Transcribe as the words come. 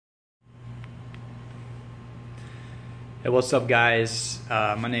Hey, what's up, guys?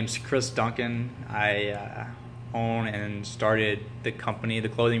 My name's Duncan. I own and started the company, the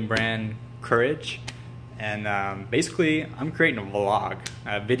clothing brand Courage, and basically I'm creating a vlog,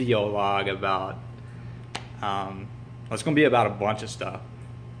 a video log about. It's going to be about a bunch of stuff,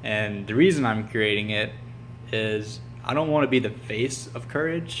 and the reason I'm creating it is I don't want to be the face of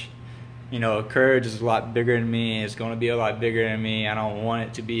Courage. You know, Courage is a lot bigger than me. It's going to be a lot bigger than me. I don't want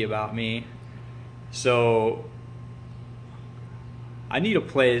it to be about me. So I need a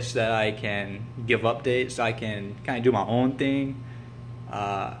place that I can give updates, I can kind of do my own thing,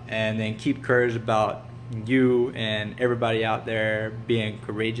 and then keep Courage about you and everybody out there being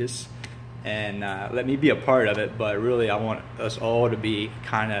courageous, and let me be a part of it. But really, I want us all to be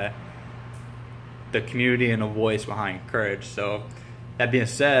kind of the community and the voice behind Courage. So that being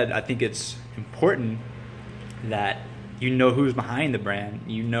said, I think it's important that you know who's behind the brand,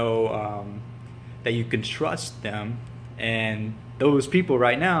 you know that you can trust them, and those people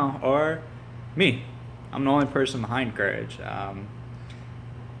right now are me. I'm the only person behind Courage.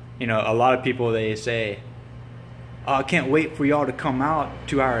 You know, a lot of people, they say, "Oh, I can't wait for y'all to come out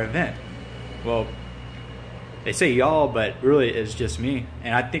to our event." Well, they say y'all, but really it's just me.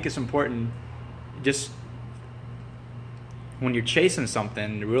 And I think it's important, just when you're chasing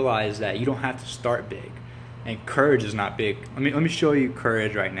something, to realize that you don't have to start big. And Courage is not big. Let me show you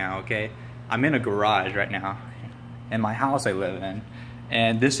Courage right now, okay? I'm in a garage right now in my house I live in,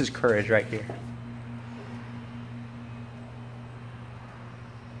 and this is Courage right here.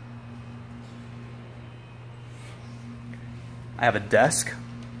 I have a desk,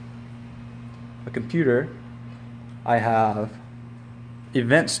 a computer, I have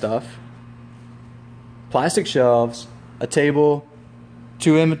event stuff, plastic shelves, a table,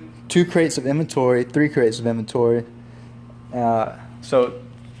 two crates of inventory, 3 crates of inventory. So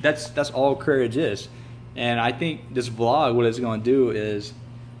that's all Courage is. And I think this vlog, what it's going to do is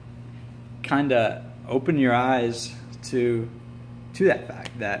kind of open your eyes to that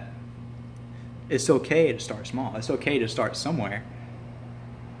fact that it's okay to start small. It's okay to start somewhere.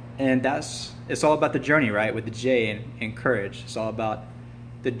 And it's all about the journey, right? With the J in Courage. It's all about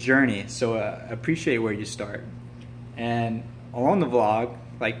the journey. So appreciate where you start. And along the vlog,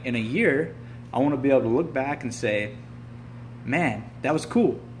 like in a year, I want to be able to look back and say, man, that was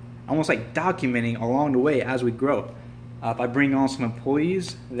cool. Almost like documenting along the way as we grow. If I bring on some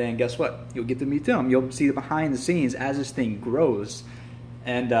employees, then guess what? You'll get to meet them. You'll see the behind the scenes as this thing grows,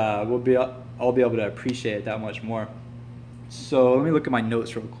 and I'll be able to appreciate it that much more. So let me look at my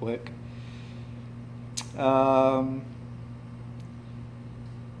notes real quick. Another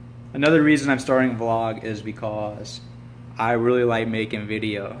reason I'm starting a vlog is because I really like making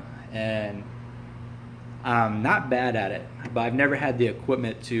video, and I'm not bad at it, but I've never had the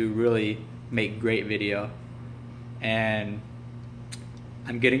equipment to really make great video. And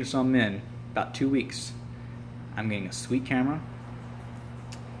I'm getting some in about 2 weeks. I'm getting a sweet camera.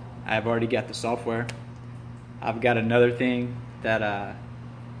 I've already got the software. I've got another thing that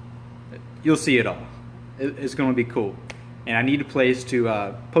you'll see it all. It's going to be cool. And I need a place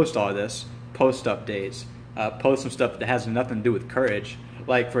to post all of this, post updates, post some stuff that has nothing to do with Courage.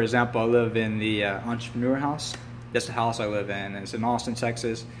 Like, for example, I live in the entrepreneur house. That's the house I live in. It's in Austin,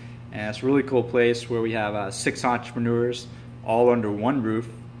 Texas. And it's a really cool place where we have 6 entrepreneurs all under one roof.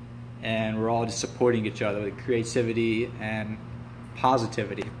 And we're all just supporting each other with creativity and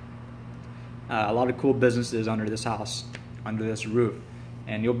positivity. A lot of cool businesses under this house, under this roof.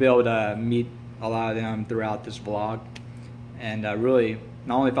 And you'll be able to meet a lot of them throughout this vlog. And really,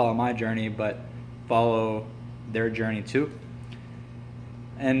 not only follow my journey, but follow their journey too.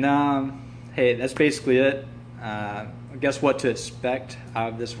 And hey, that's basically it. I guess what to expect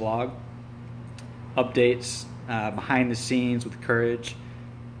out of this vlog. Updates, behind the scenes with Courage,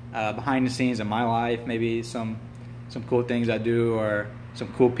 behind the scenes in my life, maybe some cool things I do, or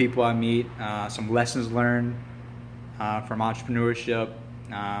some cool people I meet, some lessons learned from entrepreneurship,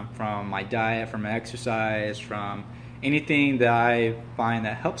 from my diet, from my exercise, from anything that I find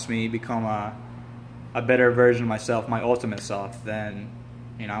that helps me become a better version of myself, my ultimate self. Then,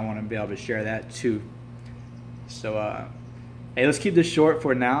 you know, I want to be able to share that too. So, hey, let's keep this short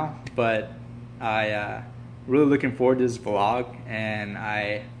for now, but I really looking forward to this vlog, and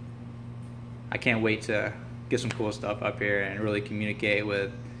I can't wait to get some cool stuff up here and really communicate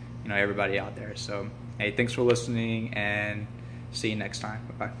with, you know, everybody out there. So, hey, thanks for listening, and see you next time.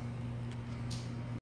 Bye-bye.